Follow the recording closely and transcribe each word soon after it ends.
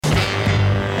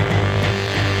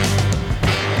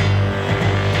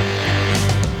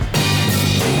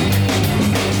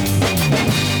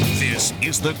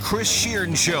The Chris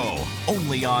Shearn Show,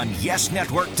 only on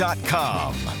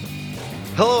YesNetwork.com.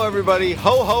 Hello, everybody.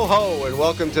 Ho, ho, ho, and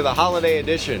welcome to the holiday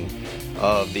edition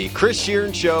of the Chris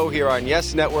Shearn Show here on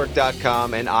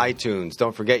YesNetwork.com and iTunes.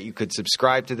 Don't forget, you could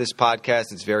subscribe to this podcast.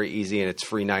 It's very easy, and it's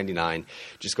free $99.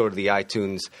 Just go to the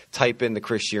iTunes, type in the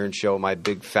Chris Shearn Show. My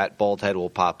big, fat, bald head will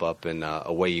pop up, and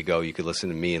away you go. You could listen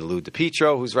to me and Lou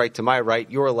DiPietro, who's right to my right,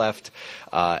 your left,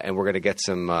 and we're going to get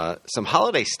some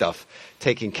holiday stuff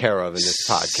taken care of in this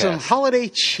podcast. Some holiday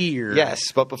cheer.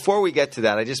 Yes, but before we get to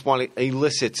that, I just want to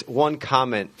elicit one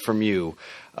comment from you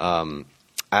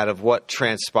out of what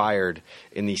transpired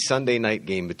in the Sunday night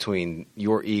game between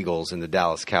your Eagles and the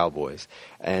Dallas Cowboys.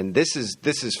 And this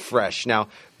is fresh. Now,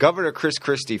 Governor Chris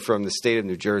Christie from the state of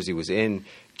New Jersey was in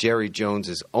Jerry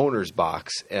Jones's owner's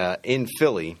box in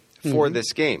Philly for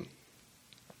this game.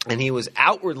 And he was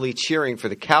outwardly cheering for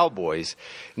the Cowboys.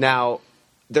 Now,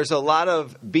 there's a lot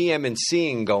of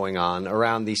BM&C'ing going on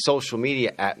around the social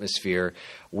media atmosphere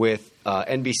with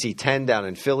NBC 10 down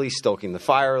in Philly stoking the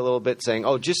fire a little bit, saying,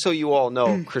 oh, just so you all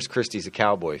know, Chris Christie's a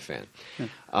Cowboy fan.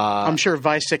 I'm sure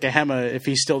Vice Sikahema, if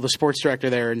he's still the sports director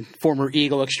there and former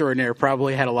Eagle extraordinaire,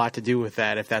 probably had a lot to do with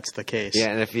that, if that's the case.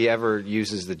 Yeah, and if he ever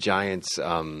uses the Giants'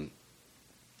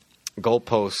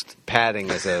 goalpost padding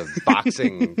as a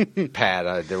boxing pad,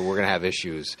 we're going to have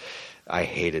issues. I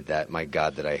hated that. My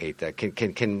God, did I hate that.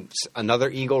 Can another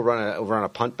Eagle run a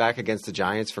punt back against the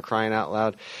Giants, for crying out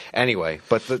loud? Anyway,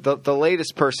 but the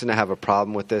latest person to have a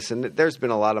problem with this, and there's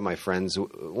been a lot of my friends,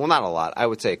 well, not a lot, I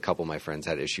would say a couple of my friends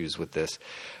had issues with this.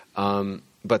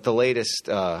 But the latest,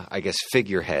 I guess,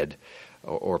 figurehead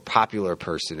or popular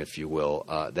person, if you will,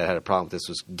 that had a problem with this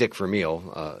was Dick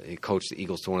Vermeil. He coached the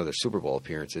Eagles to one of their Super Bowl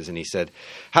appearances, and he said,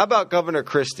 how about Governor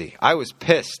Christie? I was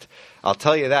pissed. I'll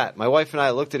tell you that. My wife and I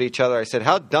looked at each other. I said,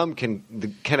 how dumb can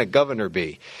a governor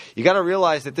be? You got to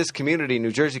realize that this community,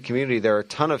 New Jersey community, there are a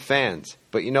ton of fans.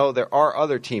 But, you know, there are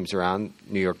other teams around,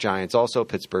 New York Giants also,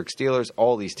 Pittsburgh Steelers,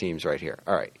 all these teams right here.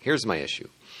 All right, here's my issue.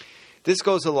 This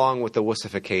goes along with the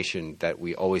wussification that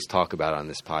we always talk about on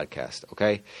this podcast,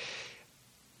 okay?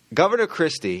 Governor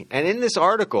Christie, and in this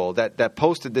article that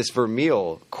posted this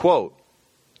Vermeil quote,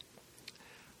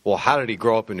 well, how did he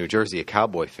grow up in New Jersey, a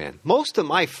Cowboy fan? Most of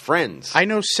my friends. I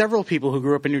know several people who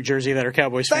grew up in New Jersey that are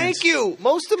Cowboys fans. Thank you.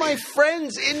 Most of my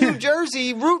friends in New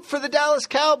Jersey root for the Dallas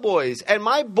Cowboys. And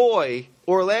my boy,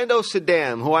 Orlando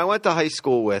Saddam, who I went to high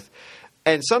school with,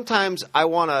 and sometimes I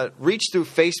want to reach through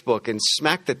Facebook and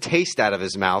smack the taste out of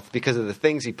his mouth because of the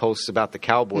things he posts about the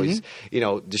Cowboys,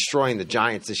 destroying the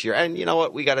Giants this year. And you know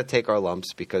what? We got to take our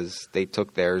lumps because they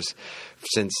took theirs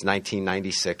since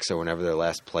 1996 or whenever their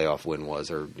last playoff win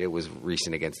was, or it was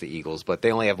recent against the Eagles. But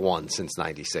they only have one since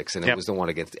 96, and it was the one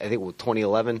against, I think,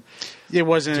 2011. It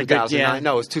wasn't a good game.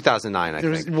 No, it was 2009, I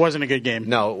think. It wasn't a good game.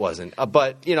 No, it wasn't.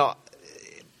 But, you know,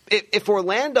 if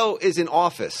Orlando is in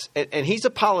office and he's a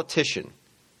politician,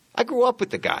 I grew up with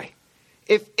the guy.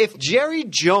 If Jerry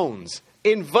Jones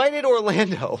invited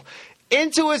Orlando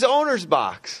into his owner's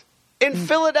box in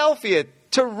Philadelphia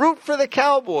to root for the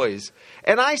Cowboys,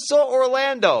 and I saw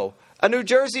Orlando, a New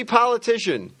Jersey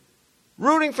politician,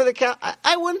 rooting for the Cowboys,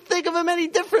 I wouldn't think of him any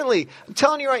differently. I'm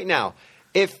telling you right now,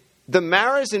 if the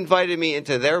Maras invited me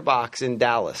into their box in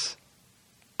Dallas,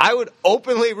 I would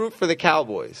openly root for the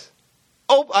Cowboys.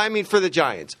 For the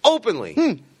Giants.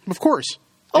 Openly. Of course.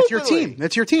 That's your team.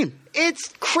 That's your team. It's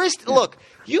Chris. Look,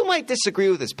 you might disagree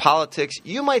with his politics.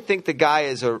 You might think the guy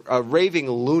is a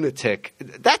raving lunatic.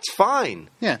 That's fine.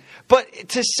 Yeah. But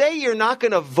to say you're not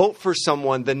going to vote for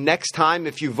someone the next time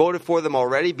if you voted for them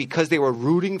already because they were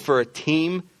rooting for a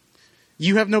team,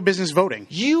 you have no business voting.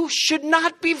 You should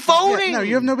not be voting. Yeah, no,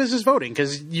 you have no business voting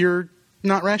because you're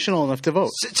not rational enough to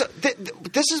vote.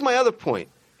 This is my other point.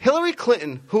 Hillary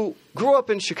Clinton, who grew up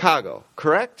in Chicago,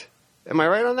 correct? Am I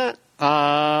right on that?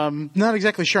 Not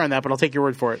exactly sure on that, but I'll take your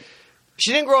word for it.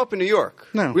 She didn't grow up in New York.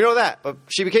 No. We know that. But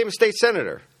she became a state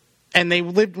senator. And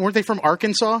weren't they from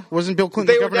Arkansas? Wasn't Bill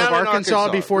Clinton the governor of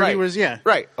Arkansas before he was,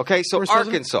 Right. Okay, so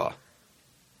Arkansas.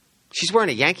 She's wearing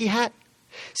a Yankee hat?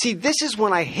 See, this is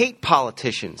when I hate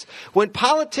politicians. When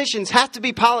politicians have to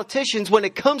be politicians when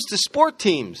it comes to sport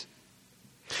teams.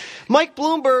 Mike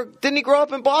Bloomberg, didn't he grow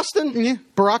up in Boston? Yeah.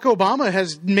 Barack Obama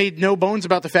has made no bones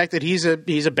about the fact that he's a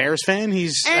Bears fan.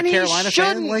 He's a Carolina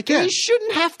fan. He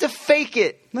shouldn't have to fake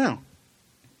it. No.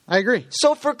 I agree.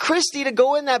 So for Christie to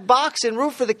go in that box and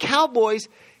root for the Cowboys,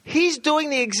 he's doing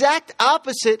the exact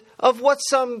opposite of what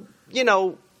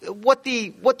what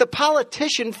the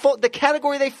politician, the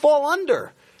category they fall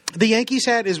under. The Yankees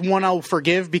hat is one I'll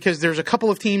forgive because there's a couple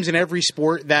of teams in every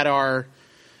sport that are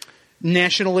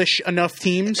national-ish enough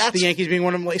teams. The Yankees being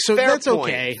one of them. So that's point.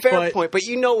 okay. Fair point. But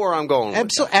you know where I'm going with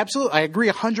that. Absolutely. I agree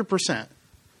 100%.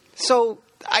 So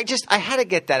I had to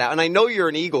get that out. And I know you're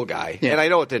an Eagle guy. Yeah. And I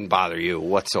know it didn't bother you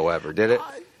whatsoever, did it?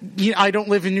 I don't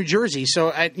live in New Jersey.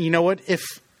 So, you know what? If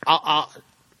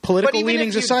political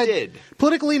leanings aside,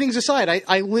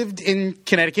 I lived in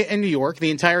Connecticut and New York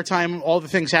the entire time. All the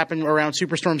things happened around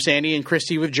Superstorm Sandy and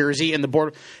Christie with Jersey and the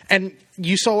board. And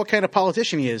you saw what kind of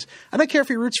politician he is. I don't care if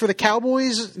he roots for the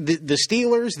Cowboys, the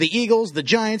Steelers, the Eagles, the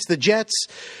Giants, the Jets,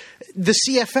 the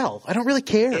CFL. I don't really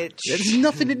care. It has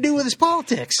nothing to do with his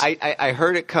politics. I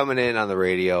heard it coming in on the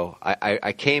radio.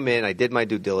 I came in. I did my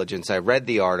due diligence. I read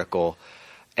the article.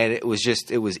 And it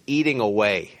was eating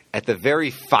away at the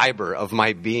very fiber of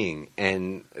my being.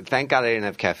 And thank God I didn't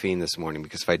have caffeine this morning,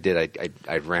 because if I did,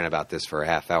 I'd ran about this for a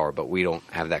half hour. But we don't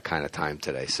have that kind of time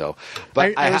today. So,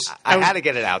 but I had to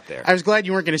get it out there. I was glad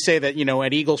you weren't going to say that.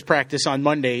 At Eagles practice on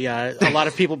Monday, a lot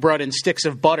of people brought in sticks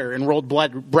of butter and rolled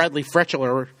Bradley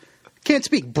Fletcher. Can't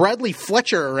speak. Bradley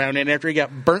Fletcher around in after he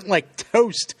got burnt like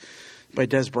toast by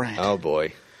Des Bryant. Oh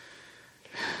boy.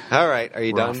 All right. Are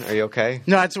you done? Are you okay?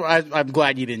 No, I'm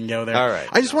glad you didn't go there. All right.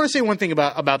 I just want to say one thing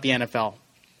about the NFL.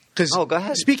 Go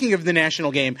ahead. Speaking of the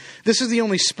national game, this is the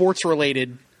only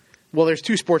sports-related – well, there's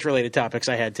two sports-related topics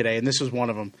I had today, and this was one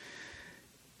of them.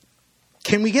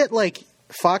 Can we get,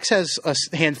 Fox has a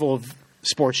handful of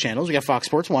sports channels. We got Fox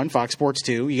Sports 1, Fox Sports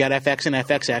 2. You got FX and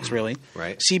FXX, really.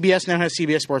 Right. CBS now has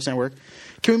CBS Sports Network.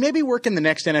 Can we maybe work in the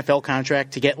next NFL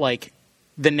contract to get,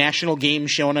 the national game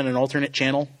shown on an alternate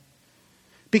channel?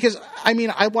 Because,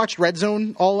 I watched Red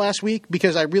Zone all last week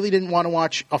because I really didn't want to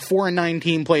watch a 4-9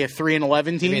 team play a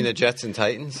 3-11 team. You mean the Jets and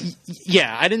Titans?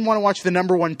 Yeah, I didn't want to watch the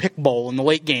number one pick bowl in the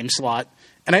late game slot.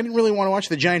 And I didn't really want to watch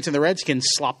the Giants and the Redskins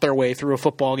slop their way through a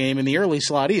football game in the early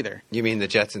slot either. You mean the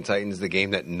Jets and Titans, the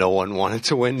game that no one wanted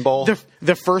to win bowl?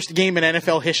 The first game in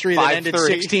NFL history that ended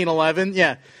 16-11?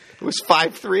 Yeah. It was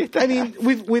 5-3 at that.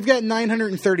 We've got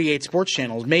 938 sports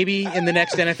channels. Maybe in the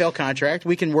next NFL contract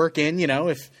we can work in,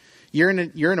 if you're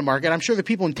in a market. I'm sure the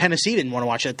people in Tennessee didn't want to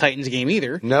watch that Titans game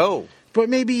either. No. But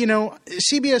maybe,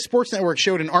 CBS Sports Network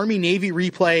showed an Army-Navy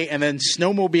replay and then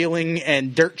snowmobiling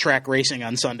and dirt track racing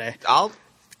on Sunday.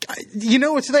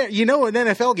 It's there. An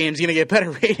NFL game's going to get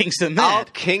better ratings than that. I'll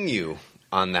king you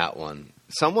on that one.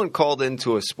 Someone called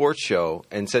into a sports show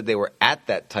and said they were at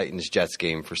that Titans-Jets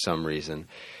game for some reason.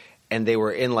 And they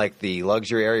were in, the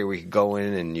luxury area where you could go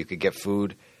in and you could get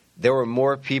food. There were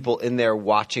more people in there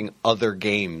watching other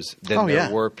games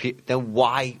than were people. Then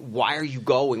why are you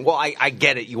going? Well, I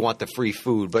get it. You want the free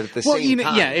food, but at the same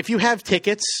time. Yeah, if you have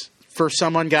tickets for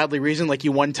some ungodly reason, like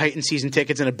you won Titan season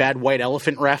tickets in a bad white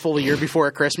elephant raffle the year before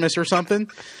at Christmas or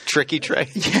something. Tricky trade.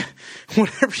 Yeah,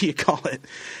 whatever you call it.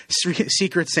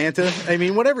 Secret Santa.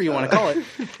 Whatever you want to call it.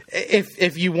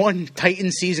 If you won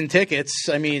Titan season tickets,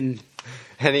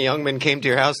 Henny Youngman came to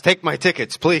your house. Take my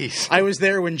tickets, please. I was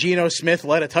there when Geno Smith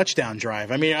led a touchdown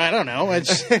drive. I don't know.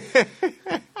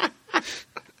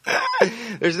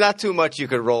 There's not too much you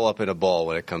could roll up in a ball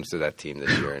when it comes to that team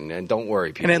this year. And don't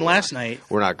worry, people. And then last night,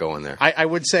 we're not going there. I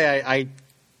would say I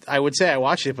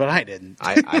watched it, but I didn't.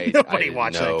 Nobody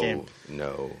watched that game.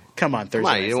 No. Come on, Thursday.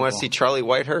 Come on, you didn't want to see Charlie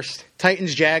Whitehurst?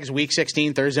 Titans Jags Week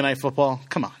 16 Thursday Night Football.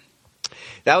 Come on.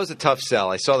 That was a tough sell.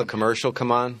 I saw the commercial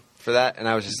come on for that, and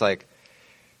I was just like,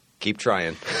 keep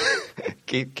trying.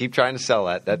 keep trying to sell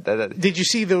that. Did you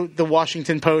see the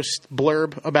Washington Post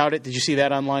blurb about it? Did you see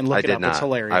that online? Look it up. It's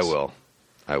hilarious.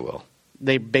 I will.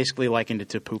 They basically likened it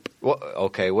to poop. Well,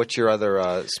 okay, what's your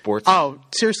other sports? Oh,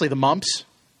 seriously, the mumps?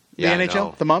 The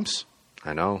NHL? The mumps?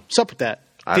 I know. What's up with that?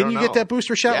 Didn't you get that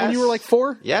booster shot when you were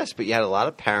 4? Yes, but you had a lot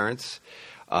of parents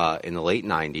in the late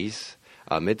 90s,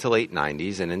 mid to late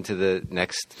 90s, and into the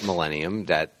next millennium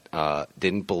that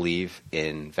didn't believe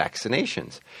in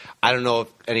vaccinations. I don't know if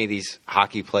any of these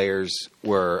hockey players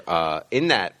were in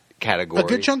that category. A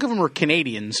good chunk of them were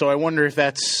Canadian, so I wonder if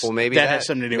that has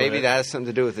something to do with it. Maybe that has something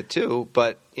to do with it too.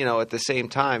 But at the same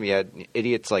time, you had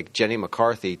idiots like Jenny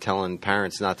McCarthy telling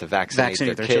parents not to vaccinate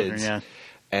their kids. Children, yeah.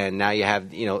 And now you have,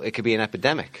 it could be an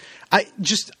epidemic.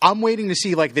 I'm waiting to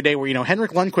see the day where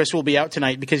Henrik Lundqvist will be out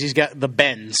tonight because he's got the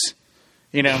bends.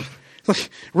 Look,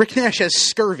 Rick Nash has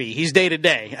scurvy. He's day to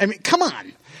day. Come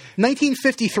on.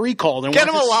 1953 called and get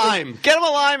him a lime. Get him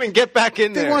a lime and get back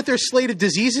in there. They want their slate of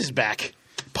diseases back.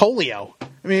 Polio.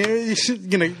 You're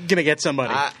gonna get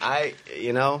somebody.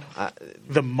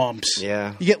 The mumps.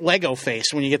 Yeah. You get Lego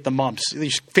face when you get the mumps. Your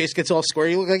face gets all square.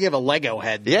 You look like you have a Lego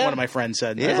head. Yeah. One of my friends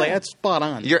said. Yeah. I was like, that's spot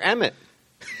on. You're Emmett.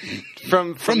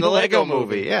 From the Lego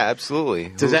movie. Yeah, absolutely.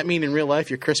 Does that mean in real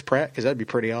life you're Chris Pratt? Because that'd be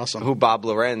pretty awesome. Who Bob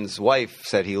Loren's wife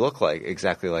said he looked like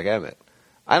exactly like Emmett.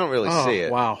 I don't really see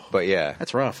it. Wow. But yeah.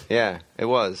 That's rough. Yeah, it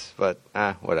was. But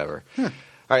whatever. Huh.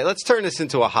 All right, let's turn this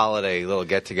into a holiday little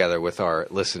get-together with our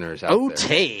listeners out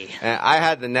there. And I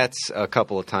had the Nets a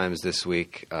couple of times this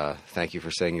week. Thank you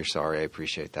for saying you're sorry. I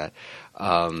appreciate that.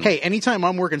 Hey, anytime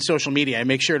I'm working social media, I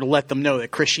make sure to let them know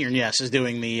that Chris Shearn, yes, is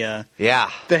doing the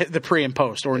pre and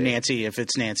post, or Nancy if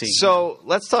it's Nancy. So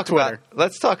let's talk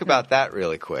about that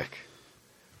really quick.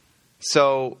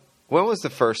 So when was the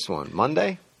first one?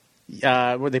 Monday?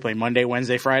 What did they play? Monday,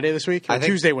 Wednesday, Friday this week? Or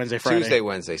Tuesday, Wednesday, Friday? Tuesday,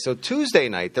 Wednesday. So Tuesday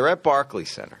night, they're at Barclays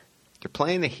Center. They're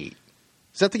playing the Heat.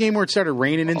 Is that the game where it started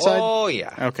raining inside? Oh,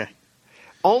 yeah. Okay.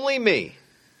 Only me.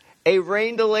 A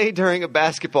rain delay during a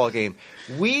basketball game.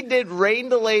 We did rain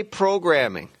delay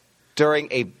programming during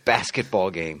a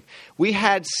basketball game. We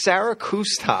had Sarah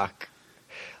Kustok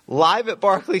live at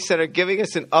Barclays Center giving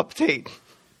us an update.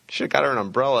 Should have got her an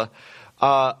umbrella.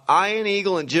 Ian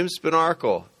Eagle and Jim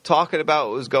Spinarkle talking about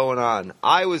what was going on.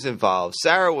 I was involved.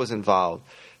 Sarah was involved.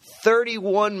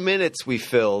 31 minutes we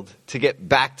filled to get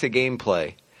back to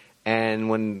gameplay. And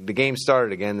when the game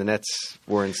started again, the Nets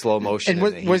were in slow motion.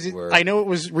 And was it? I know it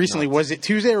was recently. Nuts. Was it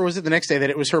Tuesday or was it the next day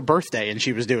that it was her birthday and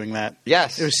she was doing that?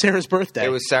 Yes, it was Sarah's birthday. It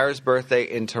was Sarah's birthday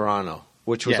in Toronto,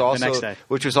 which was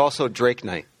also Drake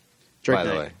night. By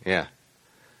the way, yeah.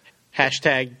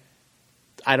 Hashtag.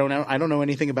 I don't know. I don't know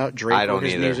anything about Drake or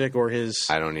his music or his.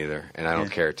 I don't either, and I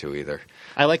don't care to either.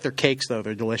 I like their cakes though;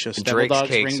 they're delicious. Drake's Devil Dogs,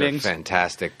 cakes Ring are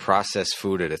fantastic. Processed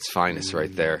food at its finest,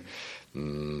 right there.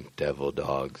 Devil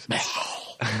Dogs.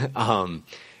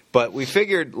 But we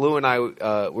figured Lou and I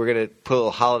were going to put a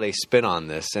little holiday spin on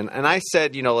this, and I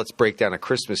said, let's break down a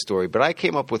Christmas story. But I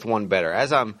came up with one better.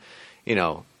 As I'm,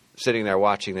 sitting there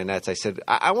watching the Nets, I said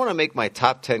I want to make my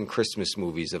top 10 Christmas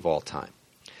movies of all time.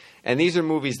 And these are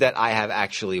movies that I have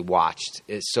actually watched.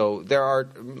 So there are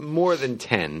more than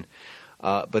 10.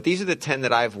 But these are the 10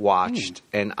 that I've watched,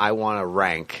 and I want to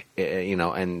rank,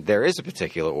 and there is a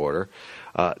particular order.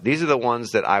 These are the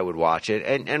ones that I would watch it.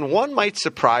 And one might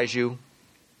surprise you,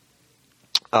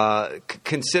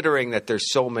 considering that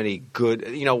there's so many good,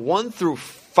 1 through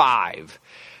 5,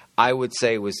 I would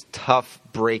say was tough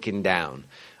breaking down.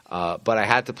 But I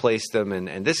had to place them,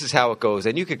 and this is how it goes.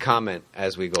 And you could comment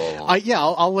as we go along.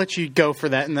 I'll let you go for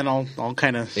that, and then I'll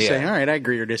kind of say, all right, I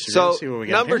agree or disagree. So see what we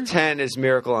got number here. 10 is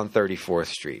Miracle on 34th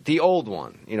Street, the old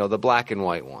one, the black and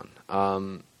white one.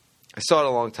 I saw it a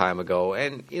long time ago,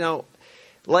 and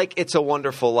like It's a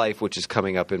Wonderful Life, which is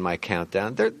coming up in my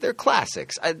countdown. They're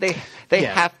classics. They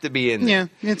have to be in there.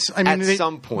 Yeah, at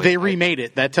some point they remade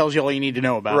it. That tells you all you need to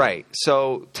know about it. Right.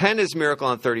 So 10 is Miracle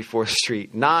on 34th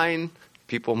Street. 9.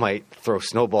 People might throw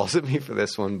snowballs at me for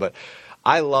this one, but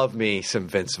I love me some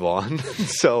Vince Vaughn.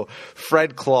 So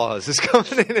Fred Claus is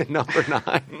coming in at number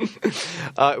 9.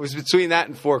 It was between that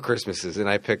and Four Christmases, and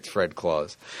I picked Fred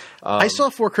Claus. I saw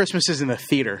Four Christmases in the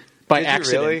theater by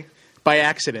accident. Really? By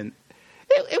accident.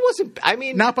 It wasn't. I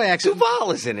mean, not by accident.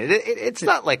 Duval is in it. It's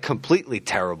not like completely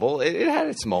terrible. It had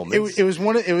its moments. It was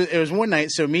one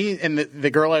night. So me and the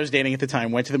girl I was dating at the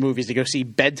time went to the movies to go see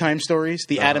Bedtime Stories,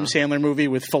 the Adam Sandler movie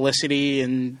with Felicity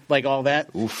and like all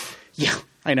that. Oof. Yeah,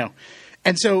 I know.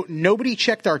 And so nobody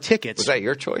checked our tickets. Was that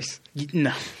your choice?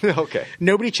 No. Okay.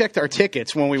 Nobody checked our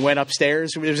tickets when we went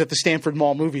upstairs. It was at the Stanford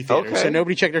Mall movie theater. Okay. So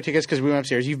nobody checked our tickets because we went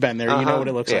upstairs. You've been there. You know what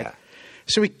it looks like.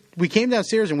 So we came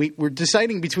downstairs and we were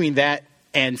deciding between that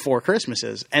and Four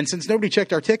Christmases. And since nobody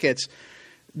checked our tickets,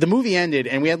 the movie ended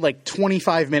and we had like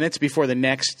 25 minutes before the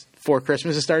next Four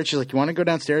Christmases started. She's like, you want to go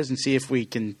downstairs and see if we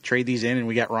can trade these in? And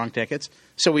we got wrong tickets.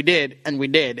 So we did, and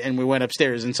we went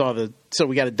upstairs and so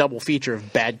we got a double feature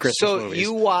of bad Christmas movies.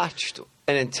 So you watched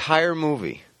an entire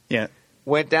movie. Yeah.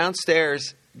 Went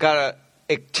downstairs, got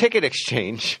a ticket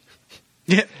exchange.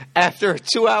 Yeah. After a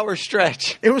 2-hour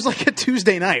stretch. It was like a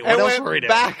Tuesday night. What else were we doing?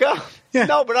 Back up. Yeah.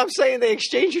 No, but I'm saying they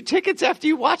exchange your tickets after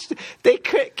you watched it. They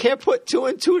can't put 2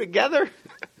 and 2 together.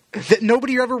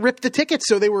 Nobody ever ripped the tickets,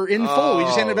 so they were in full. We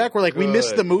just handed it back. We're like, we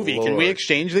missed the movie. Lord. Can we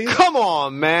exchange these? Come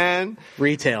on, man.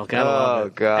 Retail. Gotta love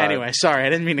it. God. Anyway, sorry. I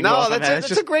didn't mean to go off on that.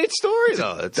 That's a great story,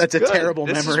 though. That's good. A terrible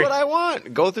memory. This is what I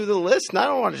want. Go through the list. And I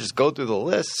don't want to just go through the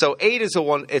list. So 8 is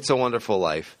It's a Wonderful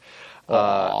Life.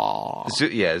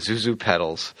 Zuzu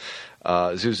Pedals.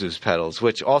 Zuzu's Pedals,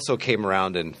 which also came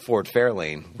around in Ford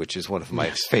Fairlane, which is one of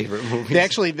my favorite movies.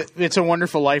 Actually, It's a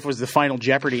Wonderful Life was the final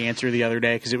Jeopardy answer the other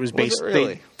day because it was based. Was it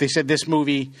really? They said this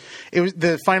movie. It was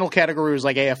the final category was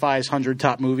like AFI's 100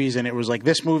 top movies, and it was like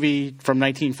this movie from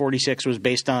 1946 was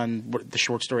based on the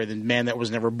short story "The Man That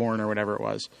Was Never Born" or whatever it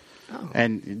was. Oh.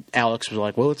 And Alex was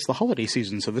like, "Well, it's the holiday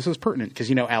season, so this is pertinent because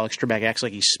Alex Trebek acts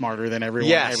like he's smarter than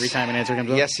everyone every time an answer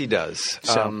comes up." Yes, he does.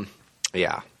 So,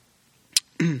 yeah.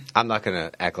 I'm not going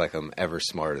to act like I'm ever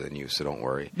smarter than you, so don't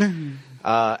worry.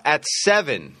 At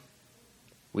 7,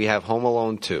 we have Home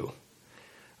Alone 2.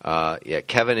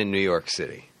 Kevin in New York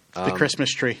City. The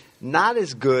Christmas tree. Not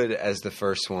as good as the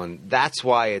first one. That's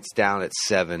why it's down at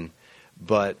 7.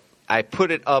 But I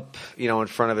put it up, in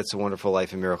front of It's a Wonderful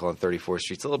Life and Miracle on 34th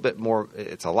Street. It's a little bit more.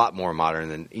 It's a lot more modern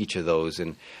than each of those.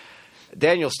 And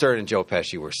Daniel Stern and Joe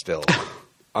Pesci were still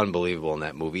unbelievable in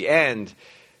that movie. And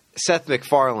Seth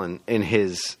MacFarlane, in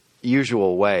his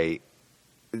usual way,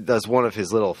 does one of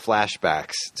his little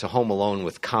flashbacks to Home Alone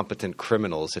with competent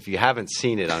criminals. If you haven't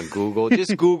seen it on Google,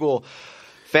 just Google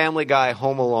Family Guy,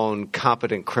 Home Alone,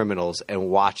 competent criminals, and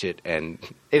watch it, and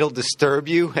it'll disturb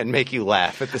you and make you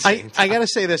laugh at the same time. I got to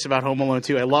say this about Home Alone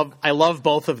 2. I love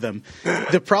both of them.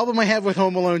 The problem I have with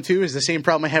Home Alone 2 is the same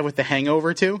problem I have with The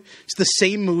Hangover 2. It's the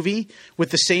same movie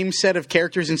with the same set of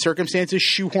characters and circumstances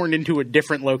shoehorned into a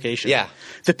different location. Yeah.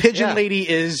 The pigeon lady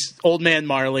is Old Man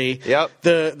Marley. Yep.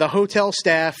 The hotel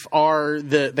staff are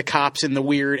the cops and the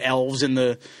weird elves and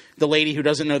the lady who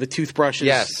doesn't know the toothbrushes,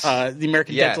 the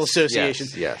American Dental Association.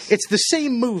 Yes. It's the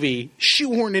same movie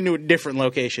shoehorned into a different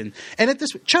location. And at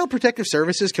this Child Protective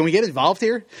Services, can we get involved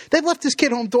here? They've left this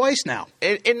kid home twice now.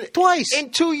 Twice. In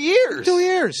 2 years. 2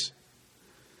 years.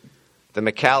 The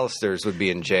McAllisters would be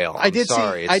in jail. I did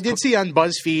see on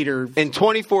BuzzFeed in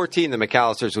 2014, the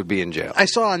McAllisters would be in jail. I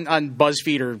saw on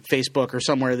BuzzFeed or Facebook or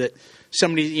somewhere that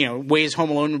somebody, ways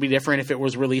Home Alone would be different if it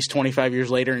was released 25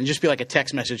 years later, and just be like a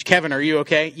text message. Kevin, are you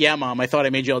okay? Yeah, Mom. I thought I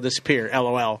made you all disappear.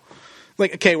 LOL.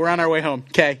 Like, okay, we're on our way home.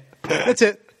 Okay. That's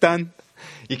it. Done.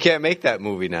 You can't make that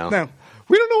movie now. No.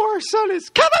 We don't know where our son is.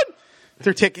 Kevin!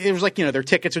 It was like, their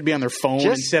tickets would be on their phone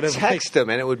instead of text them,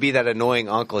 and it would be that annoying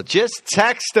uncle. Just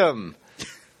text them.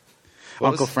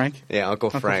 Uncle Frank? Yeah,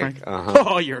 Uncle Frank. Uh-huh.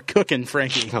 Oh, you're cooking,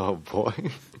 Frankie. Oh, boy.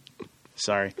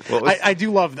 Sorry. I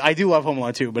do love Home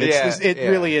Alone 2, but it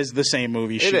really is the same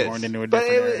movie shoehorned into a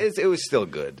different area. It was still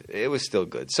good. It was still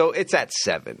good. So it's at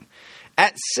 7.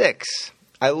 At 6,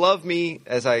 I love me,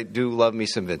 as I do love me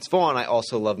some Vince Vaughn, I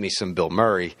also love me some Bill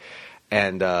Murray.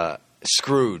 And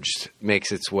Scrooged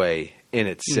makes its way in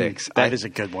at 6. That is a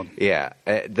good one. Yeah.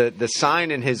 The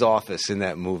sign in his office in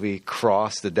that movie,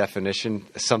 Cross, the definition,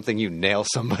 something you nail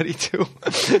somebody to,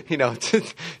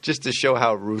 just to show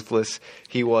how ruthless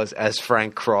he was as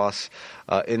Frank Cross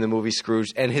in the movie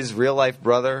Scrooge. And his real-life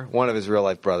brother, one of his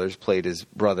real-life brothers, played his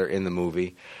brother in the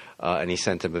movie. And he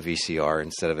sent him a VCR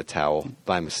instead of a towel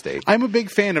by mistake. I'm a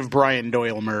big fan of Brian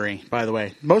Doyle Murray, by the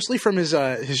way. Mostly from his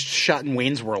shot in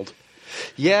Wayne's World.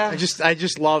 Yeah, I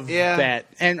just love that,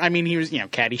 and I mean he was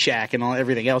Caddyshack and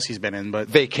everything else he's been in, but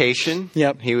Vacation.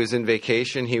 Yep, he was in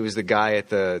Vacation. He was the guy at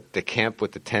the camp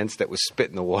with the tents that was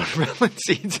spitting the watermelon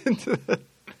seeds into the.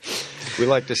 We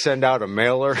like to send out a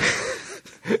mailer.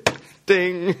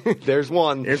 Ding, there's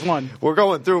one. We're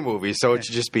going through movies, so it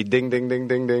should just be ding, ding, ding,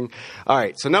 ding, ding. All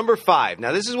right, so number 5.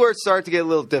 Now this is where it started to get a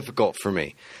little difficult for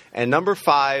me, and number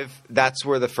 5, that's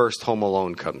where the first Home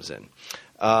Alone comes in.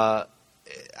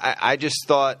 I just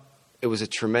thought it was a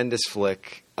tremendous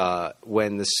flick.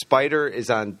 When the spider is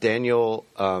on Daniel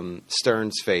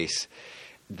Stern's face,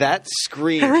 that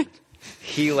scream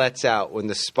he lets out when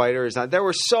the spider is on. There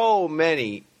were so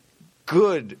many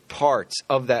good parts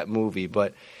of that movie,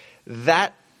 but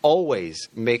that always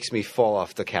makes me fall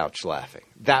off the couch laughing.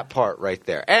 That part right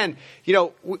there. And,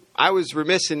 I was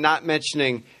remiss in not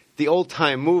mentioning the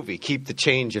old-time movie, Keep the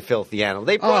Change, You Filthy Animal.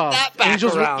 They brought that back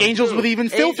around. Angels with even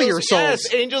filthier souls.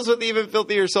 Yes, Angels with even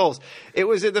filthier souls. It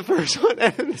was in the first one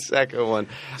and the second one.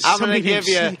 I'm going to give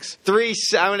you 3.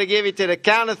 I'm going to give you to the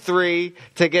count of 3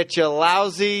 to get your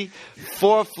lousy,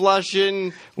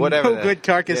 4-flushing, whatever. No good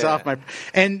carcass off my...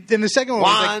 And then the second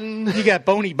one was you got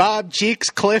Boney Bob, Cheeks,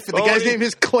 Cliff, and the guy's name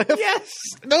is Cliff. Yes.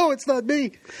 No, it's not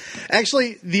me.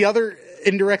 Actually, the other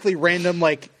indirectly random,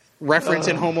 reference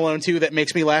in Home Alone 2 that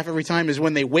makes me laugh every time is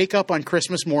when they wake up on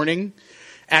Christmas morning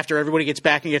after everybody gets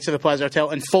back and gets to the Plaza Hotel,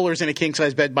 and Fuller's in a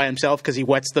king-size bed by himself because he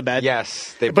wets the bed.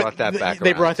 Yes, they brought that back around.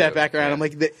 They brought that back around. Yeah. I'm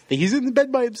like, he's in the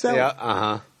bed by himself?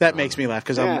 Yeah, That makes me laugh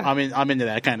because I'm into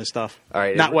that kind of stuff. All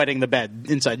right. Not wetting the bed,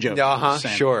 inside joke.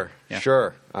 Sure. Yeah.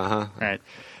 Sure. All right.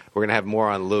 We're going to have more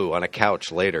on Lou on a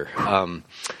couch later. All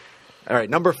right,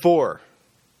 number 4.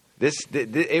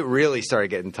 It really started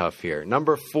getting tough here.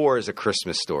 Number 4 is A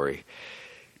Christmas Story.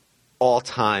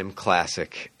 All-time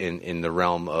classic in the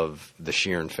realm of the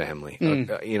Shearn family.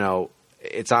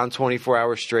 It's on 24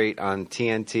 hours straight on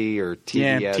TNT or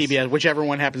TBS. Yeah, TBS, whichever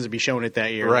one happens to be showing it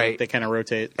that year. Right. They kind of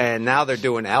rotate. And now they're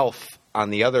doing Elf on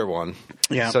the other one.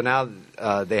 Yeah. So now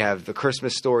they have The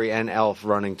Christmas Story and Elf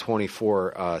running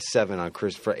 24/7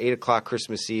 on for 8 o'clock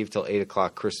Christmas Eve till 8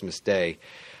 o'clock Christmas Day.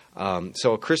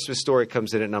 So A Christmas Story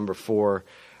comes in at number 4.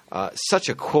 Such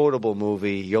a quotable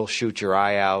movie. You'll shoot your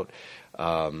eye out.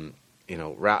 I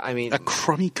mean, a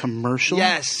crummy commercial.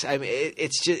 Yes, I mean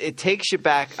it takes you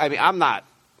back. I mean, I'm not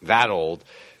that old,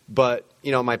 but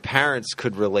my parents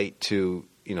could relate to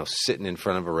sitting in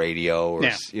front of a radio or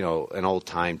an old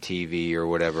time TV or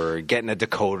whatever, getting a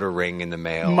decoder ring in the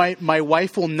mail. My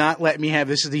wife will not let me have.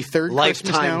 This is the third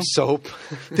Lifetime Christmas now. Soap.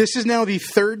 This is now the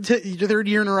third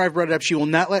year in a row I've brought it up. She will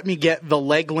not let me get the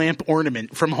leg lamp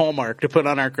ornament from Hallmark to put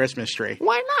on our Christmas tree.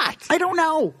 Why not? I don't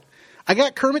know. I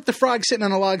got Kermit the Frog sitting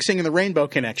on a log singing the Rainbow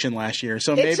Connection last year,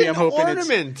 so maybe I'm hoping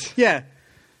ornament. Yeah.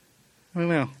 I don't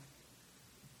know.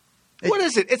 What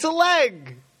is it? It's a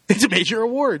leg. It's a major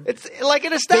award. It's like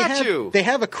in a statue. They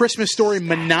have a Christmas Story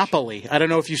Monopoly. I don't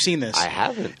know if you've seen this. I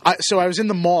haven't. So I was in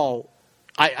the mall.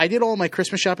 I did all my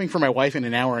Christmas shopping for my wife in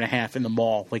an hour and a half in the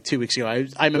mall like 2 weeks ago.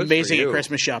 I'm amazing at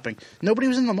Christmas shopping. Nobody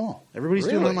was in the mall. Everybody's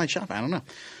doing online shopping. I don't know.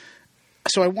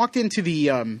 So I walked into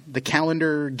the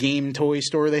calendar game toy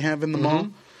store they have in the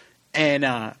mall, and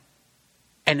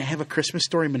they have a Christmas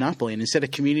Story Monopoly. And instead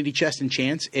of Community Chest and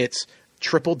Chance, it's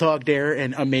Triple Dog Dare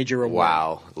and a major award.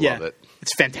 Wow. Love it.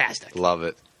 It's fantastic. Love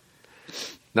it.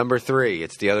 Number 3,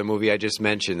 it's the other movie I just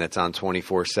mentioned that's on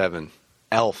 24/7.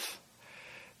 Elf.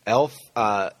 Elf,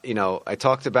 I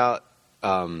talked about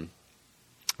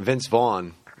Vince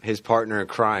Vaughn, his partner in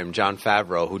crime, Jon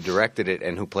Favreau, who directed it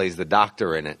and who plays the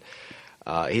doctor in it.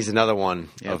 He's another one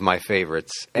of my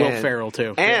favorites. Will Ferrell,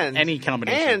 too. And any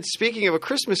combination. And speaking of A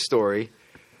Christmas Story,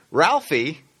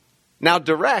 Ralphie now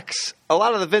directs a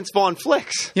lot of the Vince Vaughn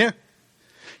flicks. Yeah.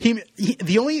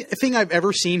 The only thing I've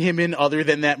ever seen him in other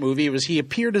than that movie was he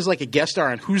appeared as like a guest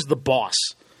star on Who's the Boss?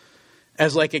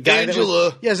 As like a guy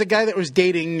as a guy that was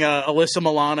dating Alyssa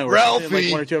Milano or Ralphie. something,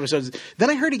 like 1 or 2 episodes. Then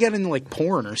I heard he got into like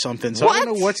porn or something. So What? I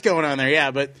don't know what's going on there.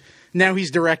 Yeah, but now he's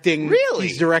directing. Really?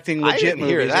 He's directing legit I didn't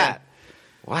movies. hear that.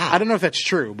 Yeah. Wow. I don't know if that's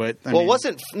true, but I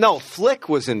mean, Flick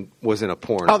was in a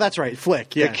porn. Oh, that's right,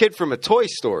 Flick. Yeah, The kid from A Toy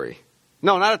Story.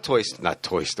 No, not Toy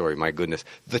Story. My goodness,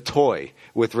 The Toy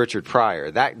with Richard Pryor.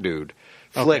 That dude,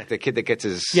 Flick, the kid that gets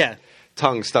his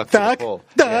tongue stuck to the pole.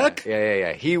 Duck.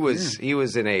 Yeah. He was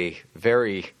in a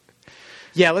very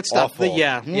let's stop. awful.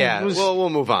 We'll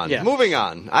move on. Yeah. Moving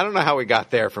on. I don't know how we got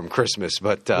there from Christmas,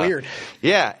 but weird.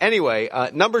 Yeah. Anyway,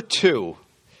 number 2.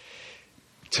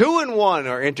 2 and 1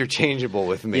 are interchangeable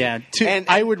with me. Yeah, and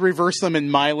I would reverse them in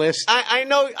my list. I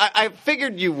know. I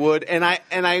figured you would, and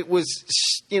I was,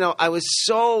 it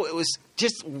was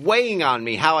just weighing on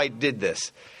me how I did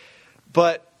this.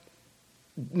 But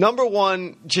number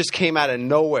 1 just came out of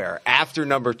nowhere after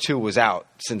number 2 was out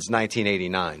since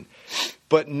 1989.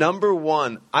 But number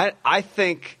 1, I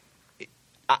think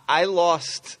I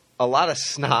lost a lot of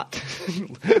snot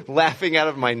laughing out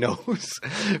of my nose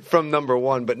from number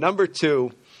 1. But number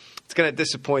 2, it's going to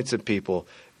disappoint some people,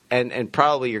 and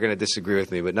probably you're going to disagree with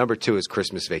me, but number 2 is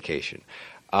Christmas Vacation.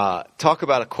 Talk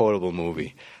about a quotable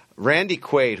movie. Randy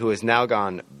Quaid, who has now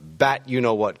gone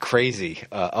bat-you-know-what crazy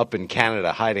up in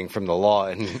Canada, hiding from the law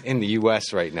in the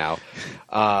U.S. right now,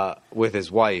 with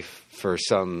his wife for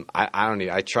some – I don't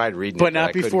even – I tried reading but it.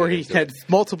 not before he had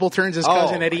multiple turns as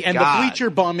Cousin Eddie and the bleacher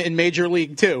bum in Major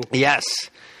League 2. Yes.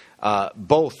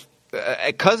 Both.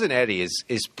 Cousin Eddie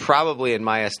is probably, in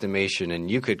my estimation, and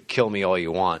you could kill me all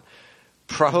you want,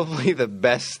 probably the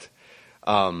best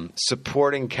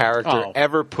supporting character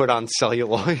ever put on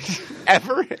celluloid.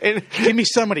 Ever. Give me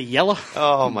somebody yellow.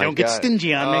 Oh, my God. Don't get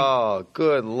stingy on me. Oh,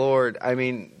 good Lord. I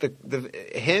mean,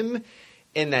 him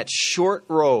in that short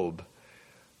robe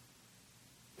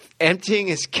emptying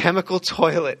his chemical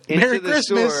toilet into Merry the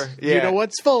Christmas. sewer. Yeah. You know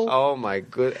what's full. Oh, my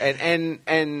good. And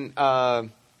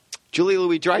Julie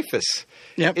Louis-Dreyfus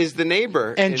is the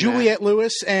neighbor. And Juliette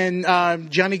Lewis and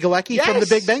Johnny Galecki from The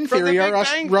Big Bang Theory are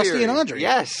Rusty and Audrey.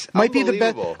 Yes. Might be the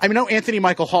best. I mean, no, Anthony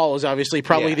Michael Hall is obviously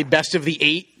probably the best of the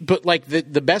 8, but like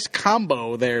the best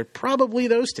combo there, probably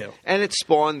those 2. And it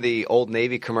spawned the Old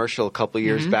Navy commercial a couple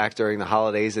years back during the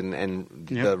holidays, and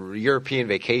the European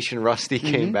Vacation Rusty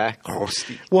came back.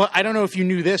 Rusty. Well, I don't know if you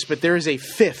knew this, but there is a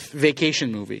 5th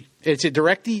Vacation movie. It's a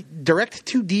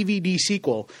direct-to-DVD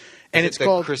sequel. And it's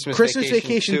called Christmas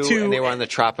Vacation 2. And they were on the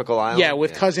tropical island? Yeah,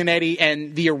 with Cousin Eddie,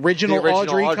 and the original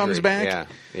Audrey comes back.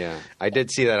 Yeah. I did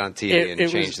see that on TV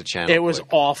and changed the channel. It was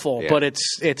awful, but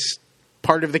it's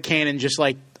part of the canon, just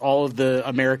like all of the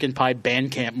American Pie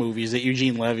Bandcamp movies that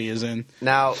Eugene Levy is in.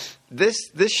 Now, this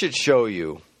should show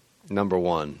you, number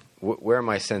 1, where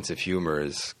my sense of humor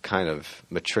is kind of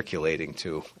matriculating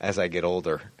to as I get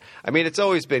older. I mean, it's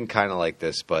always been kind of like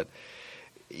this, but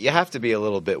you have to be a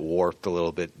little bit warped, a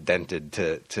little bit dented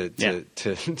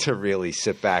to really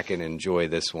sit back and enjoy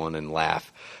this one and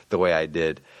laugh the way I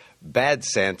did. Bad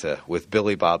Santa with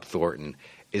Billy Bob Thornton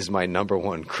is my number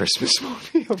one Christmas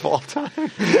movie of all time.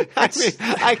 I mean,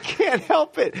 I can't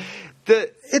help it.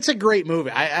 It's a great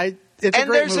movie. It's a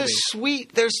great movie.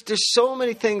 There's so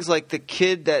many things, like the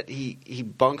kid that he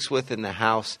bunks with in the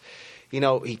house. You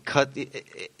know,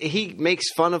 he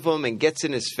makes fun of him and gets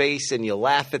in his face, and you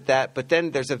laugh at that. But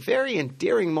then there's a very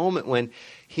endearing moment when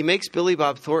he makes Billy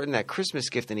Bob Thornton that Christmas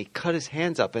gift, and he cut his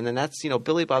hands up, and then that's,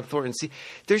 Billy Bob Thornton. See,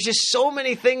 there's just so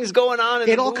many things going on in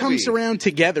the movie. It all comes around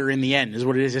together in the end, is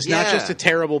what it is. It's not just a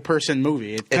terrible person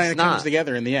movie. It kind of comes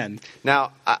together in the end.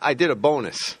 Now, I did a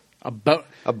bonus.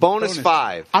 A bonus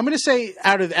 5. I'm going to say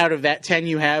out of that 10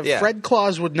 you have, Fred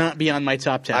Claus would not be on my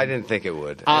top 10. I didn't think it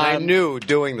would. And I knew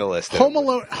doing the list. Home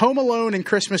Alone and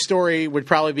Christmas Story would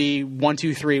probably be 1,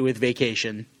 2, 3 with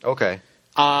Vacation. Okay.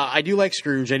 I do like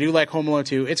Scrooge. I do like Home Alone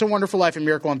 2. It's a Wonderful Life and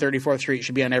Miracle on 34th Street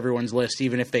should be on everyone's list,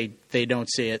 even if they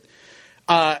don't see it.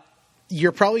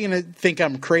 You're probably going to think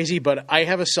I'm crazy, but I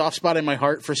have a soft spot in my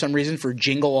heart for some reason for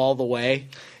Jingle All the Way.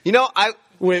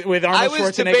 With Arnold Schwarzenegger. I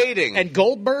was debating. And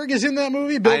Goldberg is in that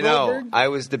movie, Goldberg. I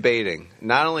was debating.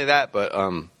 Not only that, but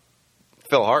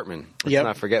Phil Hartman. Let's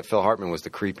not forget Phil Hartman was the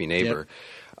creepy neighbor.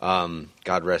 Yep.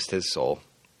 God rest his soul.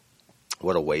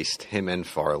 What a waste. Him and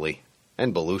Farley.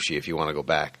 And Belushi, if you want to go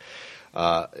back.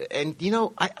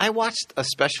 I watched a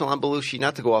special on Belushi,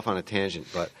 not to go off on a tangent,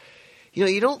 but,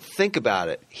 you don't think about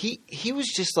it. He was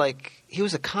just like, he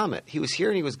was a comet. He was here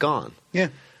and he was gone. Yeah.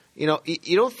 You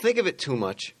don't think of it too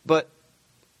much, but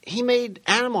he made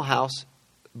Animal House,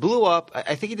 blew up.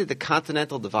 I think he did The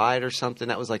Continental Divide or something.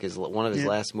 That was like one of his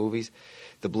last movies.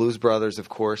 The Blues Brothers, of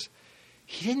course.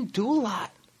 He didn't do a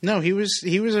lot. No, he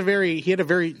had a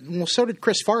very well. So did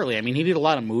Chris Farley. I mean, he did a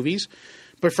lot of movies,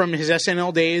 but from his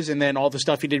SNL days and then all the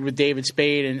stuff he did with David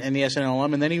Spade and the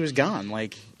SNL, and then he was gone.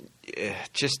 Like,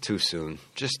 just too soon.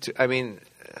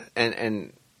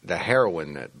 And the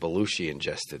heroin that Belushi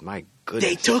ingested. My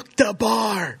goodness, they took the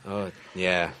bar. Oh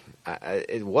yeah.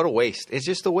 What a waste. It's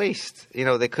just a waste.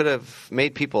 They could have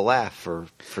made people laugh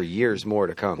for years more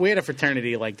to come. We had a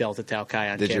fraternity like Delta Tau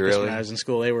Chi on campus really? When I was in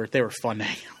school. They were fun to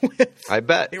hang out with. I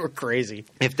bet. They were crazy.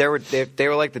 If they were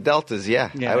like the Deltas,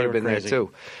 I would have been crazy. There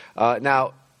too.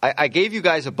 Now, I gave you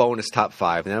guys a bonus top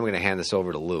 5, and then I'm going to hand this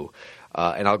over to Lou.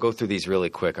 And I'll go through these really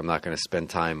quick. I'm not going to spend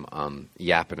time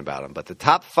yapping about them. But the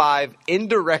top 5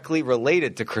 indirectly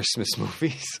related to Christmas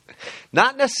movies.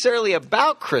 Not necessarily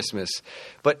about Christmas,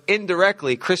 but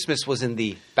indirectly, Christmas was in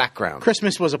the background.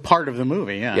 Christmas was a part of the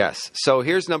movie, yeah. Yes. So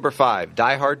here's number 5,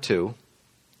 Die Hard 2.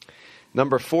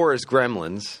 Number 4 is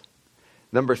Gremlins.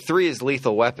 Number 3 is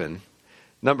Lethal Weapon.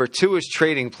 Number 2 is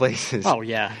Trading Places. Oh,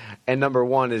 yeah. And number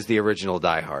 1 is the original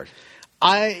Die Hard.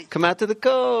 Come out to the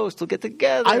coast. We'll get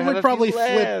together. I would probably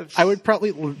flip. I would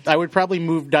probably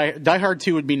move. Die Hard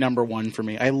 2 would be number 1 for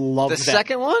me. I love the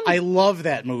second one. I love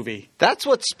that movie. That's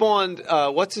what spawned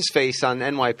what's his face on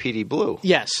NYPD Blue.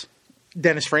 Yes,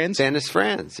 Dennis Franz.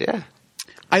 Yeah.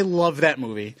 I love that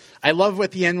movie. I love at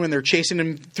the end when they're chasing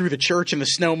him through the church and the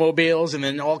snowmobiles, and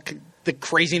then all the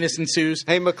craziness ensues.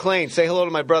 Hey, McClane, say hello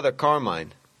to my brother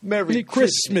Carmine. Merry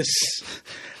Christmas.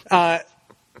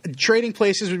 Trading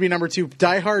Places would be number 2.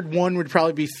 Die Hard 1 would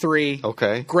probably be 3.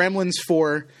 Okay. Gremlins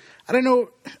 4. I don't know.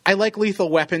 I like Lethal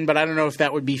Weapon, but I don't know if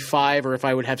that would be 5 or if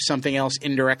I would have something else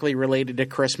indirectly related to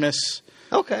Christmas.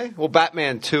 Okay. Well,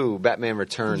 Batman 2, Batman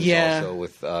Returns also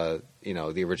with, the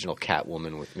original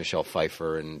Catwoman with Michelle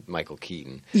Pfeiffer and Michael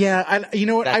Keaton. Yeah. You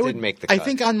know what? That didn't make the cut. I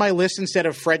think on my list, instead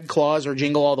of Fred Claus or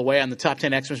Jingle All the Way on the top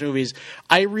 10 Xmas movies,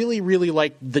 I really, really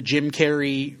like the Jim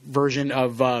Carrey version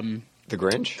of The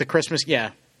Grinch? The Christmas,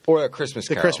 yeah. Or A Christmas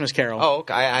Carol. The Christmas Carol. Oh,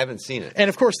 okay. I haven't seen it. And,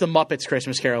 of course, the Muppets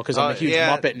Christmas Carol, because I'm a huge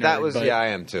Muppet nerd. I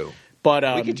am too. But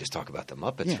we could just talk about the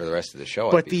Muppets for the rest of the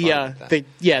show. But the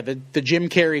Jim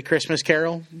Carrey Christmas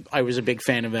Carol, I was a big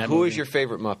fan of that movie. Who is your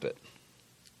favorite Muppet?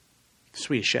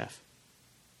 Swedish Chef.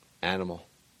 Animal.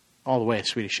 All the way,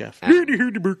 Swedish Chef.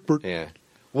 Yeah.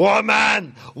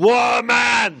 Woman!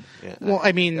 Yeah. Well,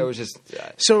 I mean, it was just.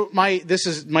 So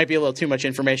this might be a little too much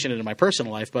information into my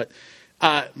personal life, but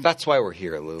that's why we're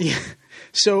here, Lou. Yeah.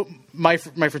 So my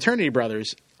fraternity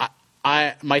brothers,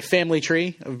 my family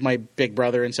tree of my big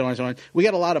brother and so on and so on, we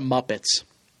got a lot of Muppets.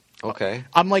 Okay.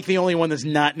 I'm like the only one that's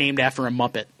not named after a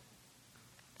Muppet.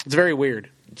 It's very weird.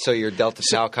 So your Delta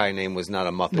Tau Chi name was not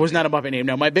a Muppet? Was not a Muppet name,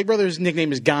 no. My big brother's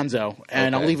nickname is Gonzo,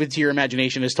 and I'll leave it to your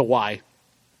imagination as to why.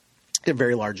 A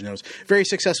very large nose. Very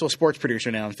successful sports producer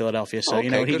now in Philadelphia, so he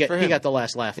got the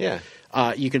last laugh. Yeah.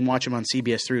 You can watch him on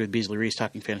CBS 3 with Beasley Reese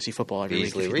talking fantasy football every week.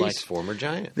 Beasley Reese, former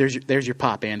Giant. There's your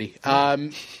pop, Andy.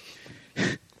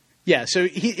 Yeah, so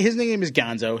his nickname is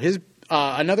Gonzo.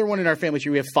 Another one in our family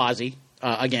tree, we have Fozzie.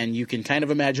 Again, you can kind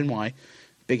of imagine why.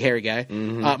 big hairy guy.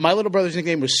 My little brother's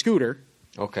nickname was Scooter.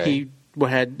 Okay. He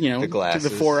had, the glasses. the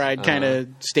four-eyed kind of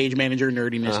stage manager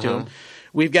nerdiness to him.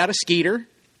 We've got a Skeeter,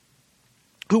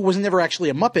 who was never actually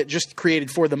a Muppet, just created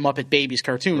for the Muppet Babies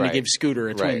cartoon to give Scooter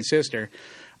a twin sister.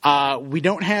 We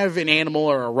don't have an animal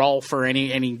or a Rolf or any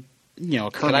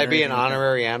Can I be an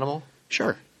honorary animal?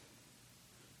 Sure.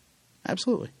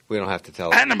 Absolutely. We don't have to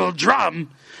tell. Animal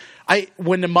drum.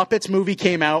 When the Muppets movie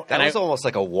came out, that was almost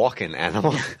like a walk-in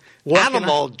animal.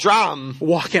 Animal drum.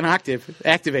 Walk-in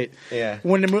activate. Yeah.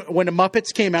 When the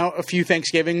Muppets came out a few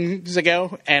Thanksgivings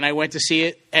ago, and I went to see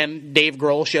it, and Dave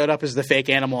Grohl showed up as the fake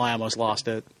animal, I almost lost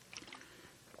it.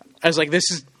 I was like,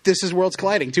 this is worlds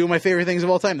colliding. Two of my favorite things of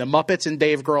all time: the Muppets and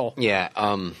Dave Grohl. Yeah.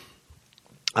 I'm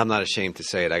not ashamed to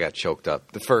say it. I got choked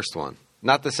up. The first one.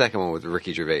 Not the second one with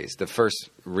Ricky Gervais. The first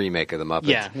remake of the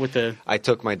Muppets. Yeah, I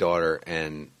took my daughter,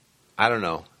 and I don't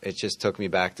know. It just took me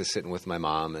back to sitting with my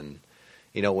mom, and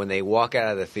when they walk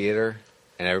out of the theater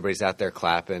and everybody's out there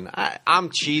clapping.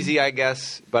 I'm cheesy, I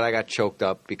guess, but I got choked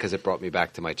up because it brought me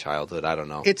back to my childhood. I don't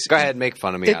know. Go ahead, make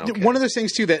fun of me. I don't care. One of those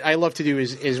things too that I love to do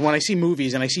is when I see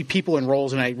movies and I see people in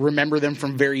roles and I remember them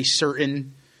from very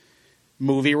certain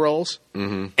movie roles.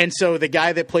 Mm-hmm. And so the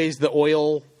guy that plays the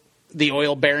oil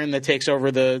baron that takes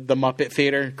over the Muppet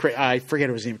Theater, I forget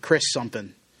his name, Chris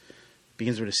something,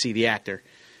 begins with a C, the actor.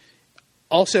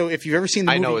 Also, if you've ever seen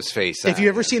the movie, I know his face. If you've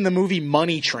ever seen the movie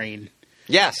Money Train,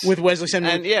 yes, with Wesley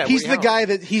Snipes, he's the guy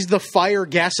he's the fire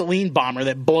gasoline bomber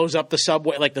that blows up the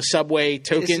subway, like the subway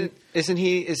token. Isn't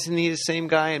he the same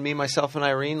guy in Me, Myself, and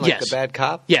Irene, like the bad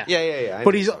cop? Yeah, yeah.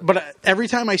 But every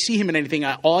time I see him in anything,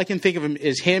 all I can think of him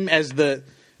is him as the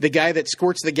guy that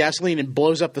squirts the gasoline and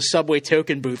blows up the subway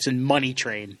token booths in Money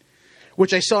Train,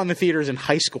 which I saw in the theaters in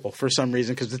high school for some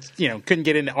reason because couldn't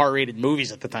get into R-rated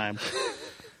movies at the time.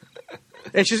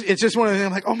 It's just one of the things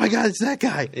I'm like, oh my God, it's that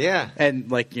guy. Yeah.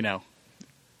 And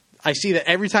I see that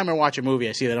every time I watch a movie,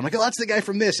 I see that. I'm like, oh, that's the guy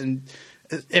from this. And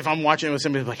if I'm watching it with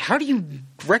somebody, I'm like, how do you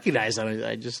recognize that?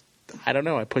 I don't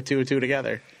know. I put two and two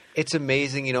together. It's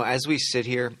amazing, as we sit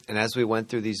here and as we went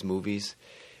through these movies,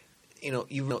 you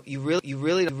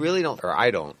really don't, or I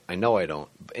don't. I know I don't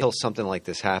until something like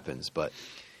this happens. But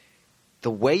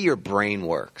the way your brain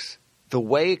works, the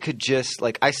way it could just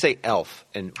I say Elf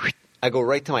and I go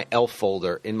right to my Elf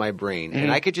folder in my brain,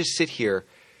 and I could just sit here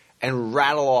and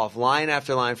rattle off line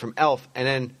after line from Elf, and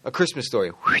then A Christmas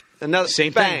Story, another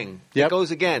same bang, thing. Yep. It goes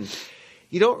again.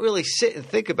 You don't really sit and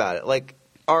think about it. Like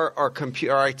our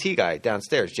IT guy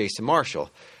downstairs, Jason Marshall,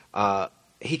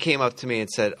 he came up to me and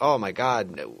said, "Oh my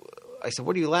God!" I said,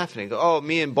 "What are you laughing at?" He goes, "Oh,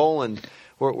 me and Bolin,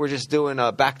 we're just doing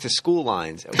back to school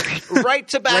lines, right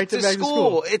to back to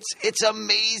school. It's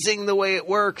amazing the way it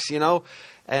works,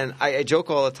 And I joke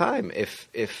all the time, if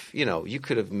you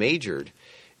could have majored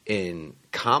in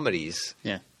comedies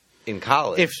in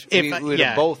college, we would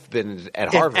have both been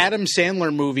at Harvard. If Adam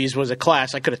Sandler movies was a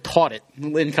class, I could have taught it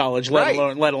in college, let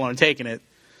alone taken it.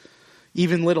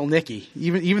 Even Little Nicky,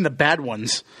 even the bad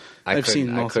ones. I've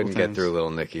seen multiple I couldn't times. Get through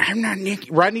Little Nicky. I'm not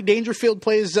Nicky. Rodney Dangerfield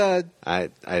plays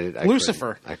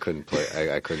Lucifer. I couldn't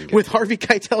play. I couldn't get with Harvey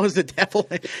Keitel as the devil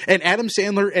and Adam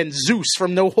Sandler and Zeus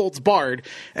from No Holds Barred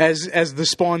as the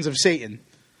spawns of Satan.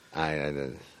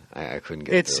 I couldn't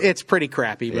get through. It's pretty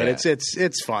crappy, but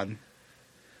it's fun.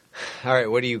 All right,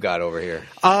 what do you got over here?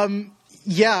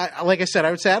 Like I said,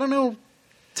 I would say I don't know.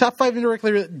 Top 5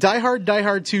 indirectly. Die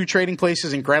Hard 2, Trading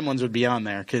Places, and Gremlins would be on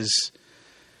there because,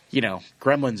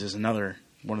 Gremlins is another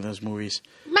one of those movies.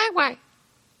 My wife.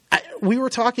 We were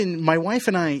talking, my wife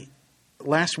and I,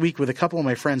 last week with a couple of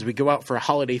my friends. We go out for a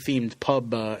holiday-themed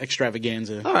pub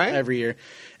extravaganza every year.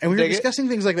 And we were discussing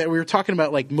things like that. We were talking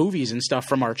about movies and stuff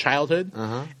from our childhood.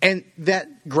 Uh-huh. And that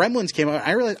Gremlins came out.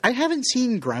 I realized I haven't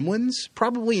seen Gremlins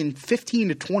probably in 15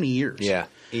 to 20 years. Yeah.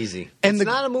 Easy. And it's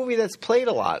not a movie that's played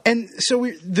a lot. And so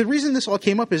the reason this all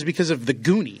came up is because of The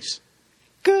Goonies.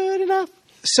 Good enough.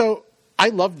 So I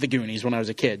loved The Goonies when I was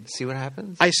a kid. See what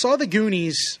happens? I saw The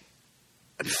Goonies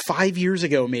 5 years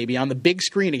ago maybe on the big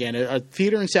screen again. A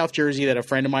theater in South Jersey that a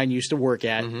friend of mine used to work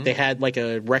at. Mm-hmm. They had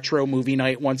a retro movie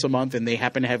night once a month, and they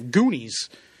happened to have Goonies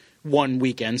one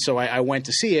weekend. So I went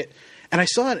to see it. And I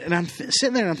saw it, and I'm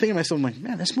sitting there and I'm thinking to myself, I'm like,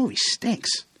 man, this movie stinks.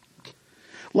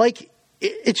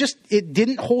 It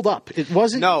didn't hold up. It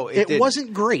wasn't. No, it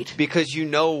wasn't great because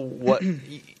what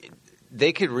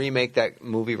they could remake that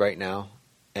movie right now,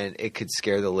 and it could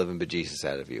scare the living bejesus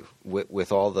out of you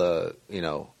with all the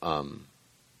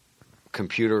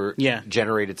computer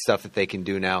generated stuff that they can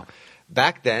do now.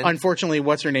 Back then, unfortunately,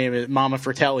 what's her name? Mama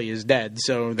Fratelli is dead,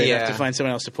 so they have to find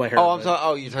someone else to play her.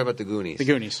 Oh, you're talking about the Goonies. The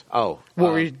Goonies. Oh,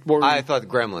 I thought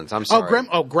Gremlins. I'm sorry.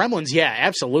 Gremlins. Yeah,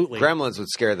 absolutely. Gremlins would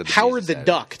scare the Howard the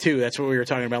Duck too. That's what we were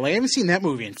talking about. Like, I haven't seen that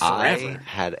movie in forever. I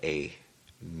had a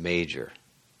major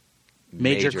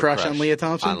crush on Leah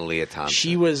Thompson. On Leah Thompson,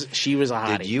 she was a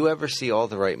hottie. Did you ever see All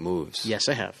the Right Moves? Yes,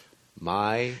 I have.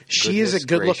 She is a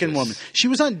good-looking woman. She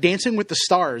was on Dancing with the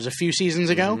Stars a few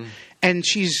seasons ago, and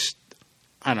she's,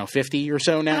 I don't know, 50 or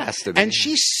so now. Has to be. And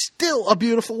she's still a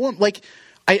beautiful woman. Like,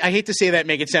 I hate to say that,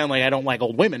 make it sound like I don't like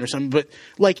old women or something, but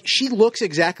like she looks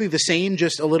exactly the same,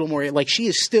 just a little more. Like she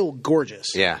is still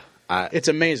gorgeous. Yeah. It's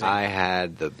amazing. I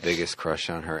had the biggest crush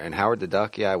on her. And Howard the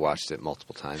Duck, I watched it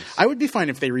multiple times. I would be fine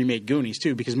if they remade Goonies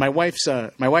too, because my wife's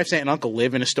aunt and uncle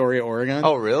live in Astoria, Oregon.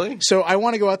 Oh, really? So I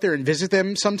want to go out there and visit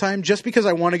them sometime, just because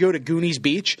I want to go to Goonies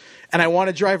Beach and I want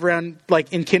to drive around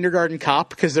like in Kindergarten Cop,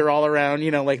 because they're all around,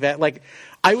 like that. Like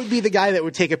I would be the guy that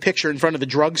would take a picture in front of the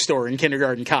drugstore in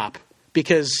Kindergarten Cop,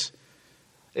 because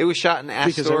it was shot in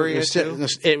Astoria too.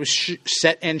 It was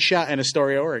set and shot in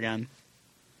Astoria, Oregon.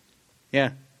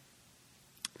 Yeah.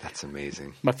 That's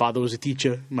amazing. My father was a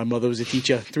teacher. My mother was a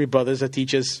teacher. 3 brothers are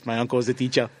teachers. My uncle was a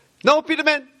teacher. No,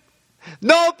 Peterman!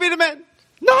 No, Peterman!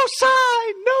 No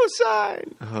sign! No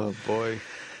sign! Oh, boy.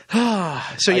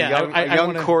 So, yeah. A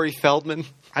young Corey Feldman.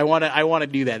 I want to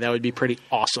do that. That would be pretty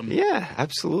awesome. Yeah,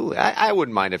 absolutely. I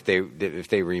wouldn't mind if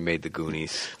they remade the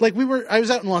Goonies. Like I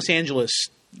was out in Los Angeles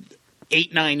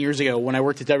 8-9 years ago when I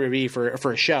worked at WWE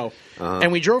for a show.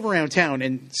 And we drove around town.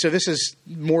 And so this is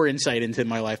more insight into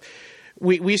my life.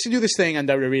 We used to do this thing on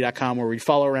WWE.com where we'd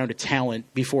follow around a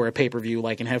talent before a pay-per-view,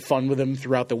 and have fun with them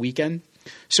throughout the weekend.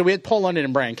 So we had Paul London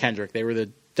and Brian Kendrick. They were the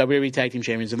WWE Tag Team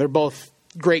Champions, and they're both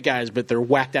great guys, but they're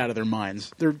whacked out of their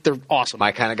minds. They're awesome.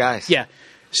 My kind of guys. Yeah.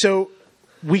 So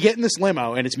we get in this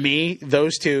limo, and it's me,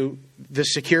 those two, the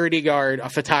security guard, a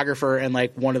photographer, and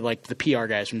one of the PR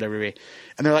guys from WWE.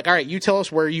 And they're like, all right, you tell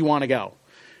us where you want to go.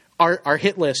 Our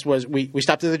hit list was we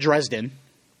stopped at the Dresden.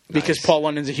 Because Paul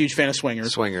London's a huge fan of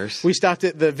Swingers. We stopped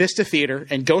at the Vista Theater,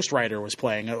 and Ghost Rider was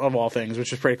playing, of all things,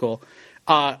 which was pretty cool.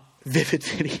 Vivid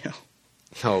Video.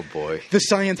 Oh, boy. The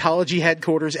Scientology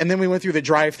headquarters, and then we went through the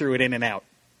drive-thru at In-N-Out.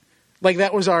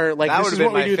 That was our, this is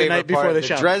what we do the night before the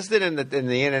show. Dresden and the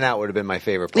In-N-Out would have been my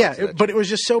favorite part. Yeah, but it was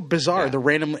just so bizarre, the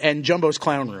random, and Jumbo's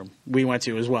Clown Room we went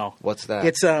to as well. What's that?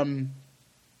 It's kind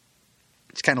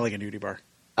of like a nudie bar.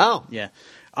 Oh. Yeah.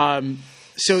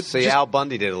 So Al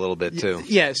Bundy did a little bit too.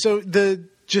 Yeah. So their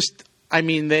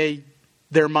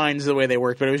minds the way they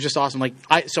work, but it was just awesome. I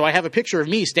have a picture of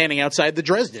me standing outside the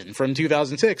Dresden from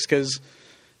 2006 because,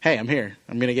 hey, I'm here.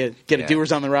 I'm gonna get a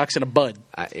Doers on the Rocks and a Bud.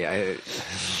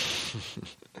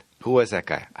 Who was that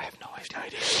guy? I have no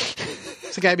idea.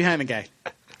 It's the guy behind the guy.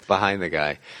 Behind the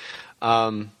guy.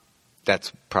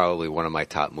 That's probably one of my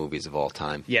top movies of all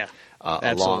time. Yeah.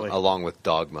 Absolutely. Along with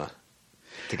Dogma.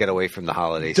 To get away from the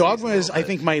holiday Dogma is, I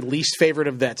think, my least favorite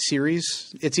of that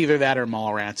series. It's either that or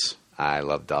Mallrats. I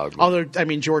love Dogma. Although,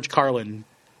 George Carlin,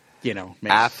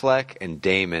 Affleck and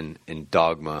Damon in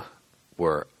Dogma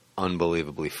were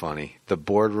unbelievably funny. The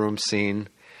boardroom scene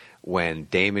when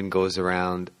Damon goes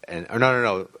around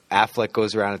Affleck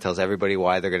goes around and tells everybody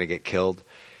why they're going to get killed.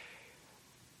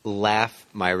 Laugh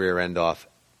my rear end off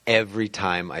every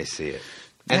time I see it.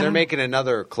 And they're making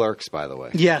another Clerks, by the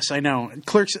way. Yes, I know.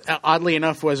 Clerks, oddly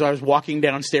enough, I was walking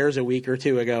downstairs a week or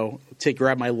two ago to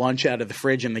grab my lunch out of the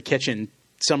fridge in the kitchen.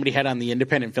 Somebody had on the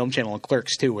Independent Film Channel, and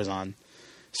Clerks 2 was on.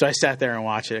 So I sat there and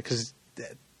watched it because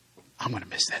I'm going to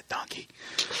miss that donkey.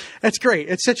 That's great.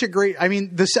 It's such a great –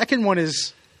 the second one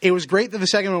is – it was great that the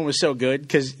second one was so good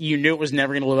because you knew it was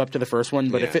never going to live up to the first one.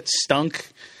 But if it stunk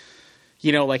 –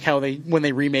 like how when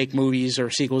they remake movies or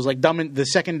sequels, like the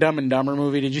second Dumb and Dumber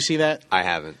movie. Did you see that? I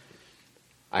haven't.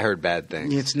 I heard bad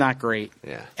things. It's not great.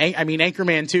 Yeah.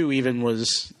 Anchorman 2 even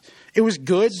was. It was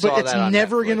good, but it's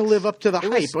never going to live up to the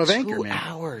hype of Anchorman. 2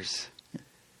 hours. It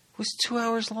was 2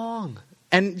 hours long.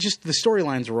 And just the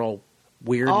storylines were all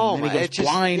weird. Oh, and then he goes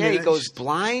blind. Yeah, he goes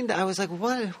blind. I was like,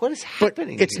 what is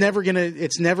happening? But it's never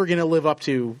gonna live up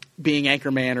to being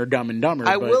Anchorman or Dumb and Dumber.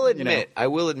 I will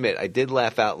admit, I did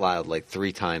laugh out loud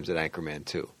 3 times at Anchorman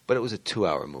 2, but it was a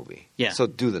 2-hour movie. Yeah. So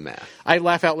do the math. I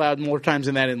laugh out loud more times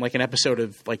than that in an episode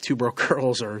of Two Broke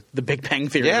Girls or The Big Bang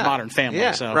Theory or Modern Family.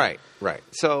 Yeah. So. Right.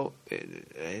 So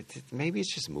maybe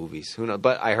it's just movies. Who knows?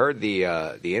 But I heard the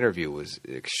interview was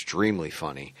extremely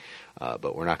funny.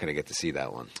 But we're not going to get to see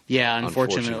that one. Yeah,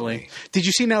 unfortunately. Did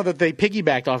you see now that they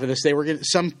piggybacked off of this?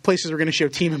 Some places were going to show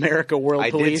Team America World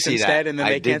Police instead, and then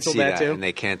they canceled that too. And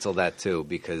they canceled that too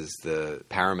because the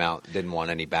Paramount didn't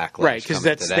want any backlash. Right, because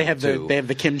they have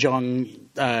the Kim Jong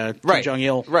Kim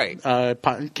Jong-il. Right.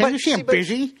 Can you see I'm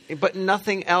busy? But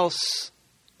nothing else.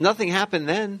 Nothing happened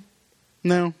then.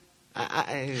 No.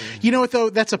 You know what though?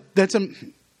 That's a.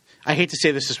 I hate to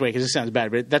say this way because it sounds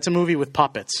bad, but that's a movie with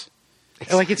puppets.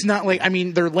 Like it's not like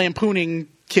they're lampooning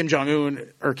Kim Jong-un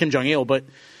or Kim Jong-il, but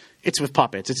it's with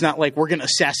puppets. It's not like we're going to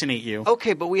assassinate you.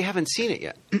 Okay, but we haven't seen it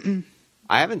yet.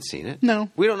 I haven't seen it. No.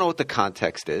 We don't know what the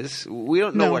context is. We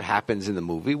don't know what happens in the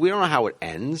movie. We don't know how it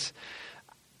ends.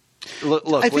 Look,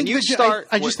 when you start...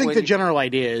 I just think the general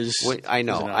idea is... I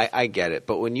know. I get it.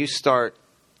 But when you start,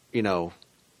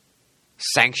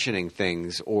 sanctioning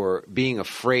things or being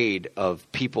afraid of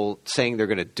people saying they're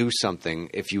going to do something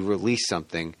if you release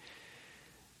something...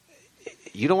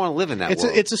 You don't want to live in that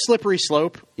world. It's a slippery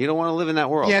slope. You don't want to live in that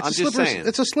world. Yeah, I'm just saying.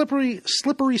 It's a slippery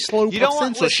slope of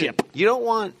censorship. You don't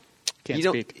want... Can't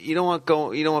speak. You don't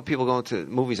want people going to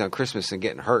movies on Christmas and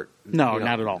getting hurt. No,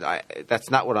 not at all. That's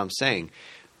not what I'm saying.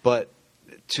 But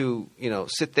to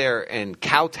sit there and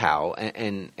kowtow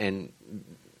and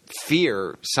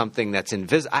fear something that's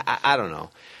invisible. I don't know.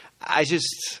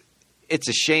 It's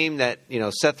a shame that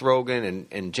Seth Rogen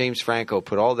and James Franco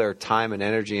put all their time and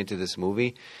energy into this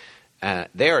movie.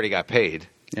 They already got paid.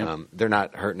 Yep. They're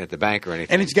not hurting at the bank or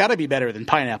anything. And it's got to be better than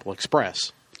Pineapple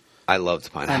Express. I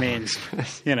loved Pineapple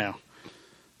Express.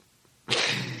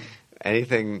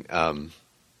 Anything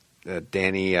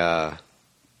Danny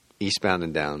Eastbound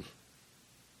and Down.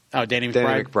 Oh, Danny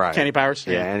McBride. Kenny Powers?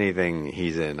 Yeah, anything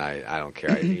he's in, I don't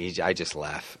care. I just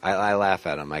laugh. I laugh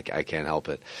at him. I can't help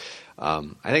it. I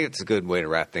think it's a good way to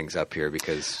wrap things up here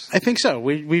because I think so.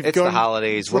 It's the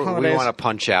holidays. We want to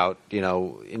punch out,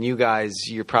 and you guys,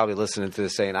 you're probably listening to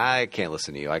this saying, "I can't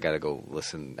listen to you. I got to go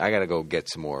listen. I got to go get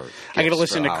some more. I got to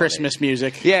listen to Christmas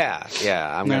music." Yeah.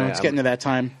 It's getting to that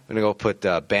time. I'm gonna go put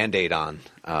Band-Aid on.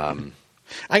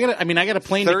 I got a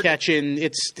plane to catch in.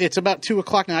 It's about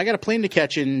 2:00 now. I got a plane to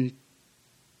catch in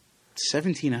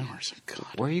 17 hours. God.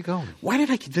 Where are you going? Why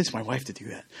did I convince my wife to do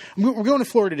that? We're going to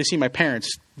Florida to see my parents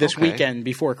this weekend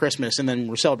before Christmas, and then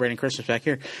we're celebrating Christmas back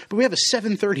here. But we have a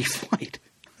 7:30 flight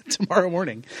tomorrow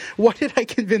morning. Why did I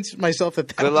convince myself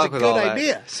that was a good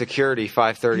idea? That. Security,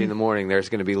 5:30 in the morning. There's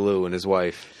going to be Lou and his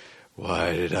wife.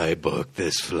 Why did I book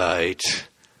this flight?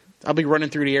 I'll be running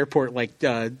through the airport like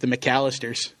the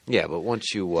McAllisters. Yeah, but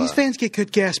once you... These fans get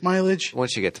good gas mileage.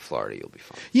 Once you get to Florida, you'll be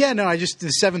fine. Yeah, no,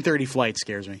 the 7:30 flight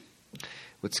scares me.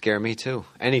 Would scare me, too.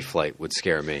 Any flight would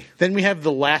scare me. Then we have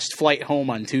the last flight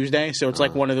home on Tuesday, so it's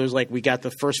like one of those, like, we got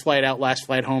the first flight out, last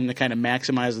flight home to kind of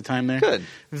maximize the time there. Good.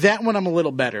 That one I'm a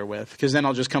little better with, because then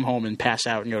I'll just come home and pass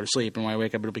out and go to sleep, and when I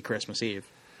wake up, it'll be Christmas Eve.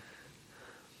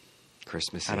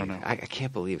 Christmas Eve. I don't know. I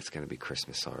can't believe it's going to be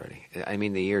Christmas already. I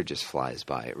mean, the year just flies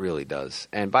by. It really does.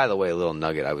 And by the way, a little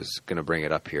nugget, I was going to bring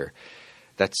it up here.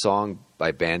 That song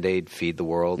by Band-Aid, Feed the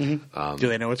World. Mm-hmm. Do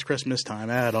they know it's Christmas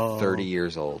time at all? 30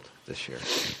 years old this year.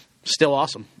 Still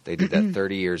awesome. They did that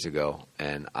 30 years ago,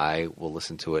 and I will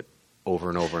listen to it over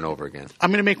and over and over again.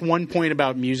 I'm going to make one point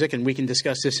about music, and we can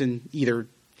discuss this in either...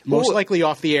 Most likely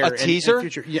off the air. A teaser? In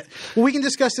future. Yeah. Well, we can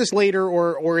discuss this later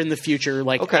or in the future,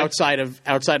 outside of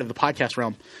the podcast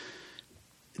realm.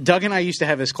 Doug and I used to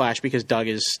have this clash because Doug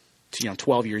is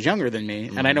 12 years younger than me,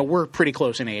 and I know we're pretty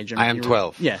close in age. I am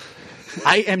 12. Yeah,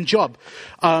 I am Job.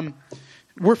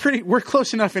 We're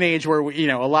close enough in age where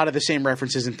a lot of the same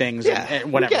references and things. Yeah,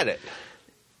 and whatever. We get it.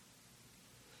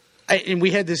 And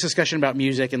we had this discussion about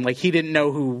music, and he didn't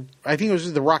know who. I think it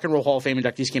was the Rock and Roll Hall of Fame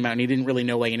inductees came out, and he didn't really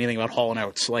know anything about Hall and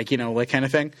Oates, kind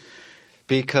of thing.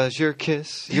 Because your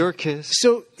kiss.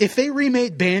 So if they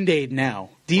remade Band-Aid now,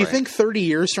 do you think 30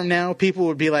 years from now people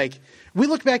would be like, we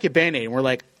look back at Band-Aid and we're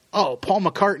like, oh, Paul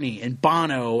McCartney and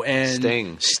Bono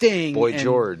and Sting, Boy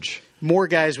George, more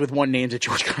guys with one names that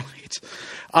George Carlin hates.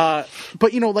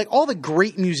 But all the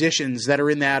great musicians that are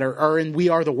in that are in We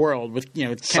Are the World with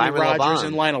Kenny Rogers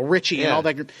and Lionel Richie and all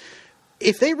that group.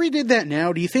 If they redid that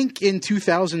now, do you think in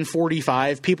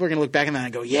 2045 people are going to look back on that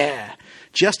and go, yeah,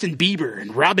 Justin Bieber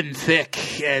and Robin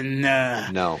Thicke and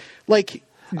no,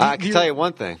 I can tell you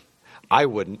one thing, I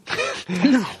wouldn't.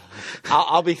 No.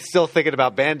 I'll be still thinking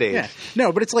about Band-Aid. Yeah.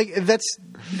 No, but it's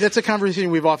that's a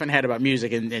conversation we've often had about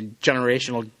music and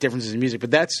generational differences in music, but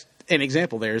that's an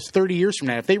example there is 30 years from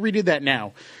now. If they redid that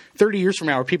now, 30 years from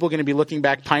now, are people going to be looking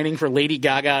back pining for Lady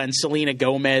Gaga and Selena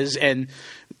Gomez and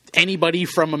anybody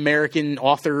from American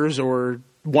authors or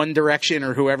One Direction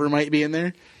or whoever might be in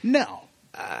there? No.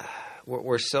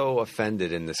 We're so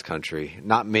offended in this country.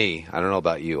 Not me. I don't know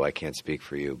about you. I can't speak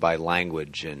for you. By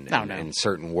language and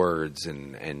certain words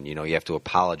and you have to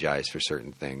apologize for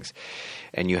certain things.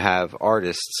 And you have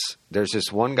artists. There's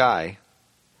this one guy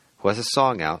who has a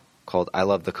song out called I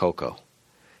Love the Cocoa. And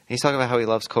he's talking about how he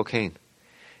loves cocaine.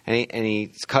 and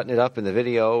he's cutting it up in the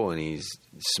video and he's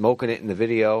smoking it in the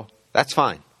video, that's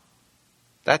fine.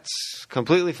 That's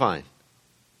completely fine.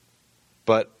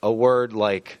 But a word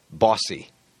like bossy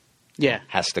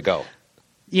has to go.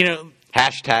 You know,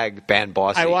 hashtag ban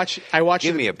bossy. I watch.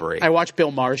 Give me a break. I watch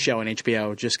Bill Maher's show on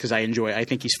HBO just because I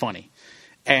think he's funny.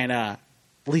 And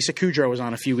Lisa Kudrow was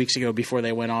on a few weeks ago before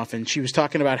they went off, and she was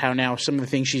talking about how now some of the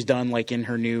things she's done, like in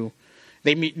her new,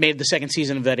 they made the second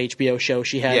season of that HBO show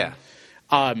she had.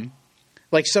 Yeah.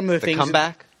 Like some of the things.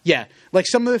 Comeback? Yeah. Like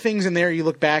some of the things in there, you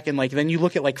look back and like then you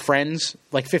look at like Friends,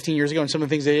 like 15 years ago, and some of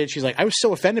the things they did. She's like, I was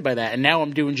so offended by that, and now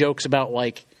I'm doing jokes about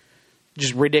like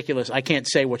just ridiculous. I can't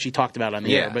say what she talked about on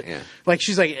the air, but like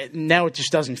she's like, now it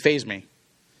just doesn't faze me.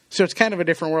 So it's kind of a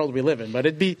different world we live in. But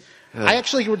it'd be, I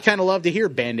actually would kind of love to hear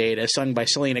Band-Aid as sung by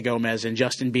Selena Gomez and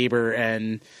Justin Bieber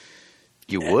and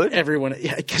you would everyone,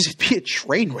 because it'd be a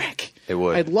train wreck. It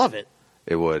would. I'd love it.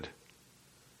 It would.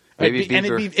 Maybe Bieber, and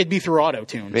it'd be through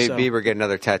auto-tune. Maybe Bieber get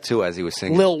another tattoo as he was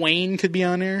singing. Lil Wayne could be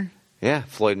on there. Yeah,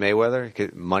 Floyd Mayweather,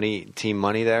 Team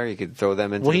Money there. You could throw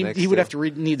them into the mix. He would have to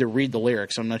need to read the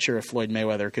lyrics. I'm not sure if Floyd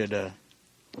Mayweather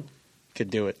could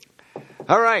do it.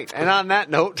 All right, and on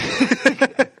that note,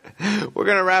 we're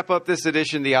going to wrap up this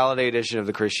edition, the holiday edition of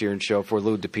the Chris Shearn Show. For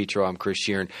Lou DiPietro, I'm Chris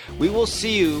Shearn. We will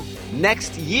see you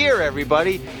next year,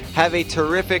 everybody. Have a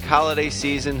terrific holiday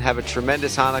season. Have a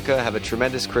tremendous Hanukkah. Have a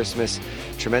tremendous Christmas,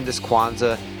 tremendous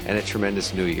Kwanzaa, and a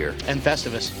tremendous New Year. And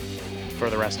Festivus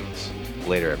for the rest of us.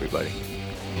 Later, everybody.